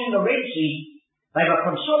 crossing the Red Sea, they were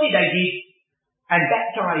consolidated and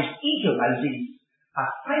baptized into Moses, a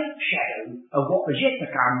faint shadow of what was yet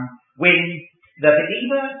to come when the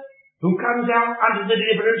believer who comes out under the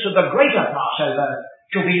deliverance of the greater Passover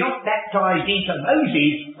shall be not baptized into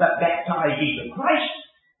Moses, but baptized into Christ.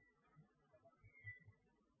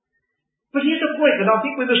 But here's the point, and I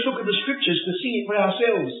think we must look at the Scriptures to see it for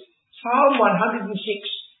ourselves. Psalm 106,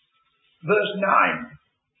 verse 9.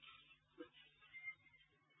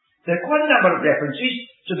 There are quite a number of references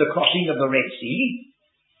to the crossing of the Red Sea.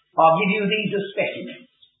 I'll give you these as specimens.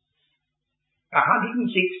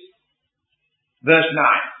 106, verse 9.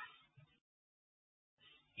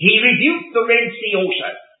 He rebuked the Red Sea also,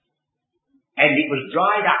 and it was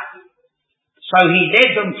dried up. So he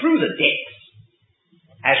led them through the depths,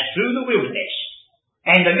 as through the wilderness.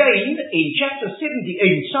 And again, in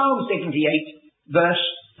Psalm 78, verse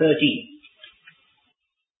 13.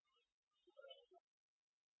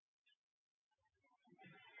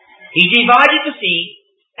 He divided the sea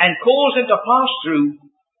and caused them to pass through.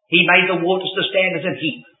 He made the waters to stand as a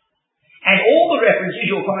heap. And all the references,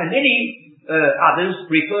 you'll find many others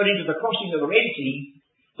referring to the crossing of the Red Sea.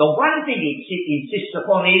 The one thing it insists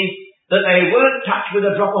upon is that they weren't touched with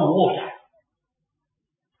a drop of water.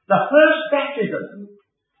 The first baptism,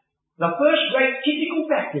 the first great typical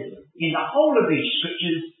baptism in the whole of these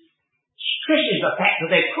Scriptures stresses the fact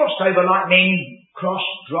that they crossed over like men cross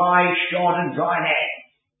dry shod and dry land.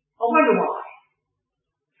 I wonder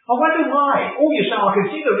why. Oh, you say, I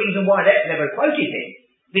can see the reason why that's never quoted then.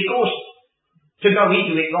 Because to go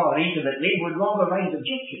into it rather intimately would rather raise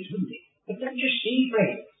objections, wouldn't it? But don't you see,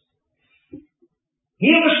 friends?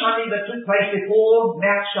 Here was something that took place before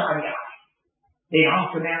Mount Sinai. Then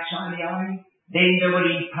after Mount Sinai, then there were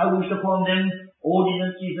imposed upon them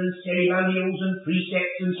ordinances and ceremonials and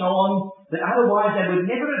precepts and so on, that otherwise they would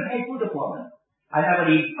never have had put upon them. And they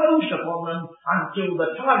were imposed upon them until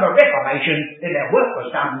the time of Reformation, then their work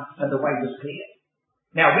was done and the way was clear.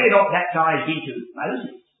 Now, we're not baptized into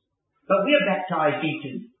Moses, but we're baptized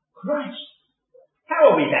into Christ.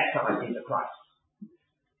 How are we baptized into Christ?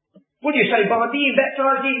 Well, you say, by being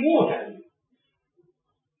baptized in water.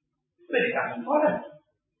 But it doesn't follow.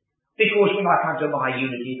 Because when I come to my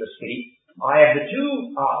unity of the Spirit, I have the two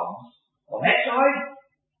arms. On that side,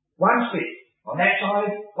 one Spirit. On that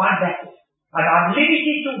side, one baptism. And I'm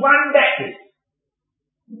limited to one baptism.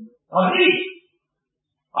 I'm limited.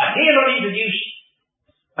 I dare not introduce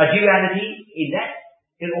a duality in that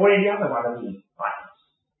or any other one of these items.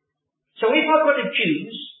 So if I've got to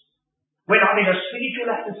choose, when I'm in a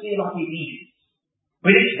spiritual atmosphere like Ephesians,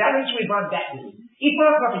 when it's balanced with one baptism, if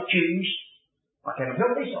I've got to choose, I cannot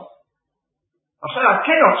help myself. I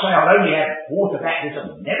cannot say I'll only have water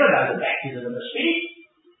baptism, never know the baptism of the Spirit.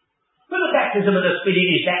 For the baptism of the Spirit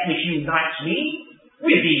is that which unites me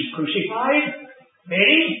with the crucified,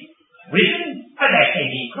 buried, risen, and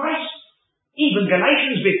ascended Christ. Even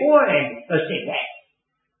Galatians beforehand has said that.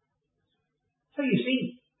 So you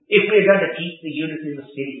see, if we're going to keep the unity of the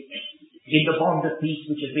Spirit in the bond of peace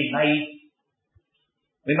which has been made,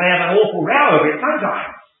 we may have an awful row over it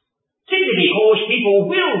sometimes. Simply because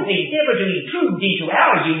people will endeavour to intrude into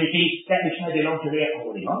our unity that which may belong to their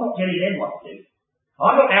calling. I'm not telling them what to do.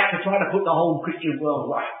 I'm not out to try to put the whole Christian world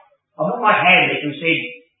right. I'm not like Hamlet who said,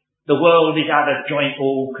 the world is out of joint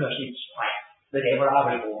all cursed spite, that ever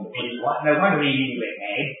I was born to put it right. No wonder he anywhere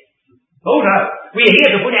bad. Oh no, we're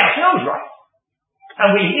here to put ourselves right. And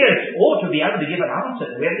we're here ought to be able to give an answer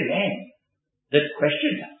to every man that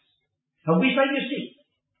questions us. And we say, you see,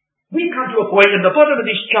 we've come to a point in the bottom of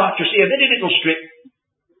this chart, you see a very little strip.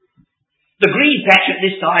 The green patch at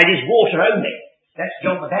this side is water only. That's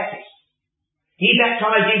John the Baptist. He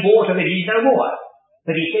baptized in water, but he's no more.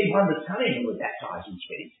 But he said one was coming who was baptized in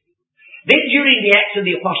Spirit. Then during the Acts of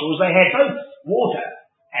the Apostles, they had both water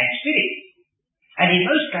and Spirit. And in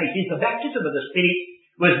most cases, the baptism of the Spirit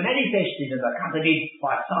was manifested and accompanied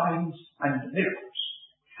by signs and miracles.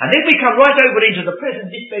 And then we come right over into the present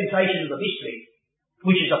dispensation of the mystery,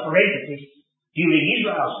 which is a parenthesis during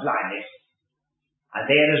Israel's blindness. And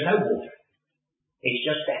there is no water. It's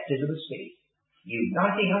just baptism of Spirit,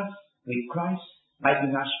 uniting us with Christ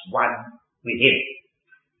making us one with him.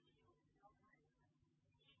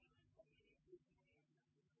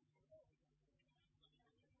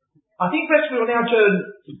 I think perhaps we'll now turn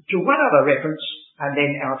to one other reference, and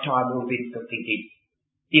then our time will be completed.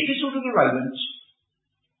 The Epistle to the Romans,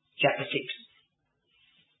 chapter 6.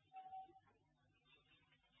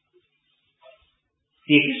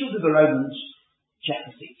 The Epistle to the Romans,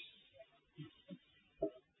 chapter 6.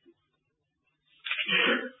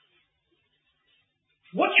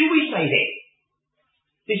 What shall we say then?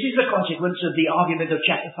 This is the consequence of the argument of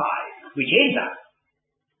chapter 5, which ends up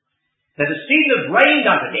that as sin has reigned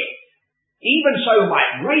unto death, even so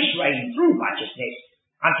might grace reign through righteousness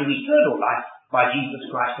unto eternal life by Jesus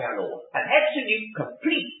Christ our Lord. An absolute,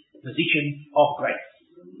 complete position of grace.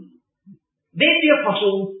 Then the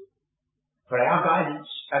apostle, for our guidance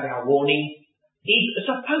and our warning, is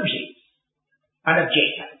supposing an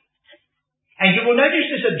objector. And you will notice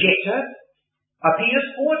this objector appears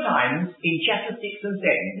 4 times in chapter 6 and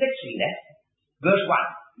 7. Let's see that. Verse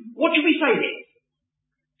 1. What should we say then?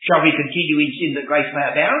 Shall we continue in sin that grace may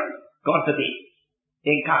abound? God forbid.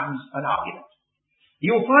 Then comes an argument.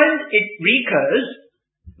 You'll find it recurs,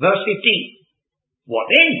 verse 15. What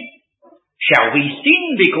then? Shall we sin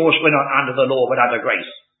because we're not under the law but under grace?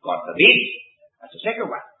 God forbid. That's the second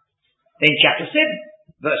one. Then chapter 7,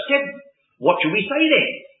 verse 7. What shall we say then?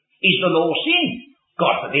 Is the law sin?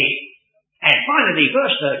 God forbid. And finally,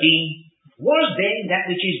 verse 13. Was then that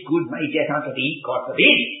which is good made death unto thee? God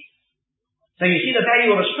forbid. So you see the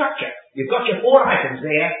value of a structure. You've got your 4 items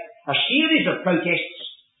there. A series of protests,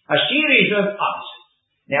 a series of ups.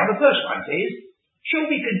 Now the first one says, shall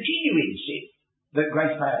we continue in sin that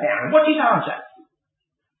grace may abound? And what's his answer?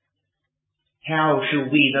 How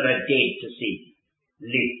shall we that are dead to sin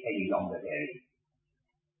live any longer therein?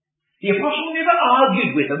 The apostle never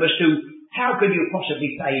argued with them as to how can you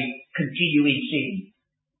possibly say continue in sin.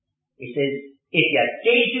 He says, if you're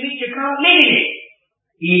dead to it, you can't live in it.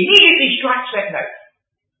 He immediately strikes that note.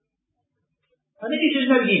 And it is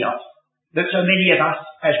no ye not that so many of us,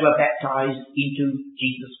 as were baptized into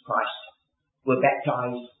Jesus Christ, were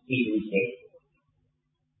baptized into his death.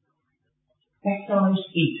 Baptized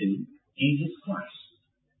into Jesus Christ.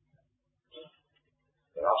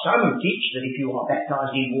 There are some who teach that if you are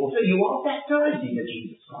baptized in water, you are baptized into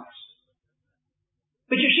Jesus Christ.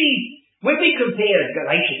 But you see, when we compare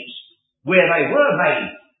Galatians, where they were made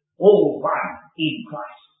all one in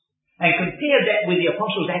Christ, and compare that with the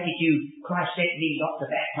apostle's attitude, Christ sent me not to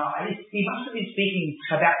baptize, he must have been speaking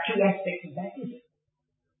about 2 aspects of baptism.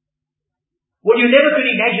 Well, you never could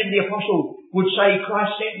imagine the apostle would say,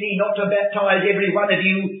 Christ sent me not to baptize every one of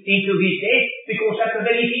you into his death, because that's the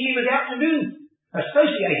very thing he was out to do,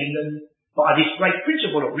 associating them by this great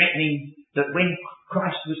principle of reckoning that when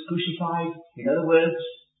Christ was crucified, in other words,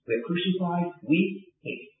 we're crucified with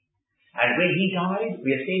him. And when he died,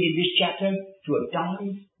 we are said in this chapter to have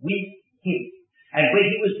died with him. And when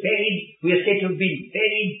he was buried, we are said to have been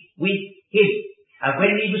buried with him. And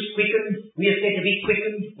when he was quickened, we are said to be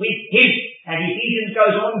quickened with him. And Ephesians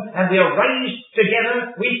goes on, and we are raised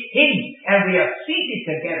together with him. And we are seated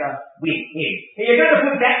together with him. And you're going to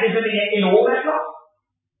put baptism in all that lot?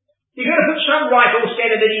 You're going to put some rite or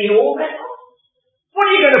ceremony in all that lot? What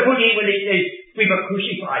are you going to put in when it says we were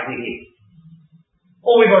crucified with him?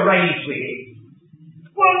 Or we were raised with him?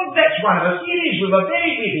 Well, that's one of us. It is. We were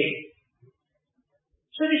buried with him.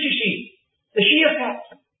 So that you see, the sheer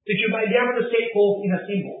fact that you may be able to set forth in a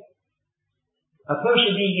symbol a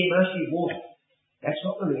person being immersed in water, that's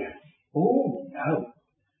not the reality. Oh, no.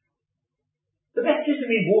 The baptism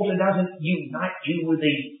in water doesn't unite you with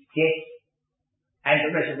the death and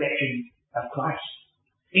the resurrection of Christ.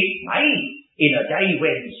 It may, in a day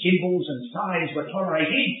when symbols and signs were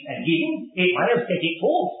tolerated and given, it may have set it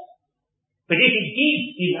forth. But if it did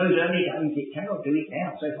in those early days, it cannot do it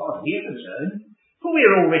now, so far as we are concerned, for we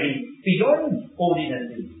are already beyond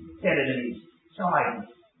ordinances, ceremonies, signs.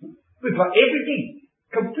 We've got everything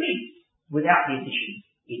complete without the addition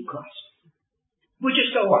in Christ. We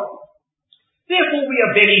just go on. Therefore we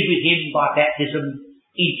are buried with him by baptism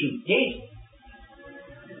into death,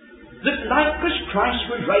 that like as Christ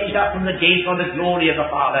was raised up from the dead by the glory of the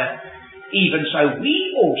Father, even so we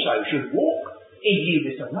also should walk in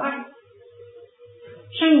newness of life.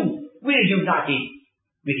 So we're united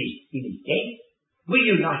with in his death. We're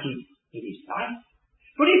united in his life.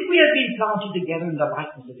 But if we have been planted together in the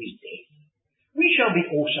likeness of his death, we shall be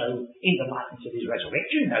also in the likeness of his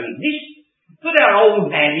resurrection, knowing this, that our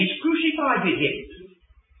old man is crucified with him,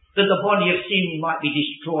 that the body of sin might be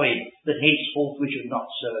destroyed, that henceforth we should not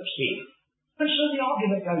serve sin. And so the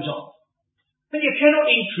argument goes on. And you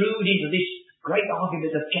cannot intrude into this great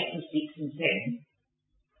argument of chapter 6 and 7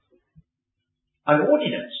 an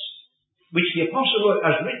ordinance which the Apostle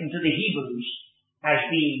has written to the Hebrews as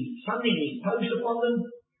being something imposed upon them,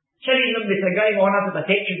 telling them if they're going on under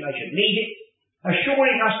protection they should leave it,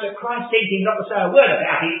 assuring us that Christ sent him not to say a word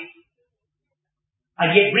about it, and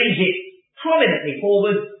yet brings it prominently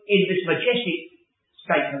forward in this majestic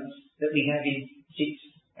statement that we have in 6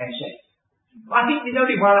 and 7. I think there's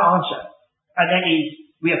only one answer, and that is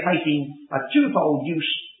we are facing a twofold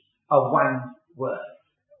use of one word.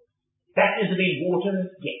 Baptism in water,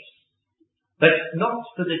 yes, but not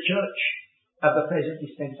for the church of the present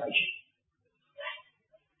dispensation.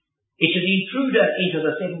 It's an intruder into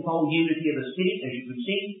the sevenfold unity of the Spirit, as you can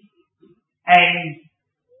see, and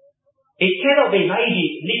it cannot be made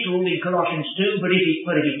literal in Colossians 2, but if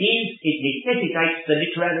it is, it necessitates the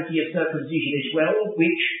literality of circumcision as well,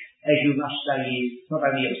 which, as you must say, is not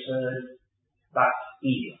only absurd, but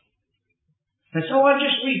evil. And so I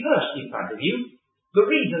just rehearsed in front of you the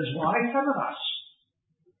reasons why some of us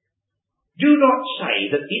do not say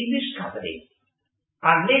that in this covenant,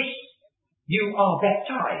 unless you are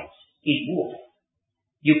baptized in water,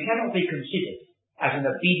 you cannot be considered as an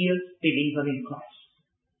obedient believer in Christ.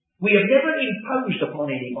 We have never imposed upon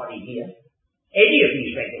anybody here any of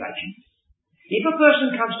these regulations. If a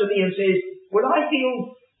person comes to me and says, well, I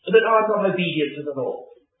feel that I'm not obedient to the law,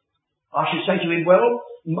 I should say to him, well,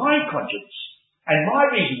 my conscience and my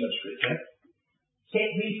reading of Scripture set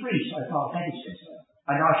me free so far as that is concerned.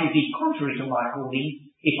 And I should be contrary to my calling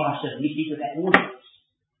if I submitted to that ordinance.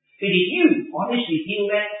 But if you honestly feel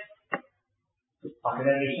that, I can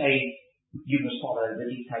only say you must follow the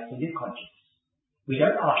dictates of your conscience. We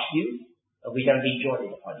don't ask you, and we don't enjoin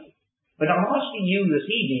it upon you. But I'm asking you this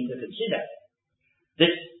evening to consider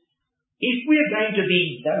that if we're going to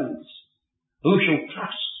be those who shall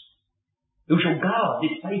trust, who shall guard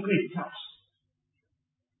this sacred trust,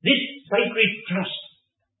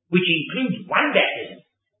 which includes one baptism,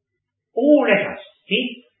 or let us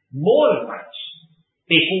think more than once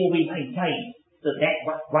before we maintain that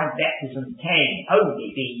one baptism can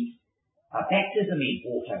only be a baptism in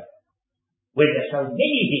water, when there are so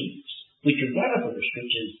many things which you gather from the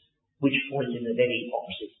Scriptures which point in the very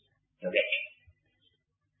opposite direction.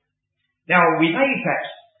 Now, we may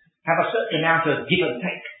perhaps have a certain amount of give and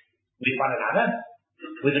take with one another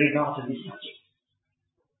with regard to this subject.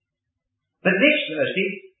 But next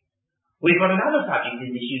Thursday, we've got another subject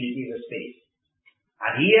in this unity of the Spirit.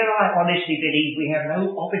 And here I honestly believe we have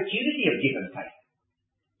no opportunity of give and take.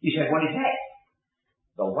 You say, what is that?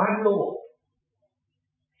 The one Lord.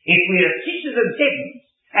 If we're at 6s and 7s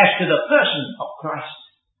as to the person of Christ,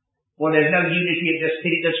 well, there's no unity of the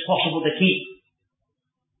Spirit that's possible to keep.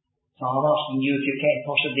 So I'm asking you if you can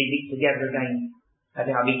possibly meet together again at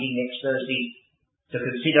our meeting next Thursday to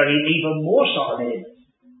consider in even more solemn elements.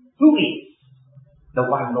 Who is the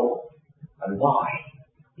one Lord, and why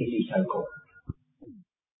is he so called?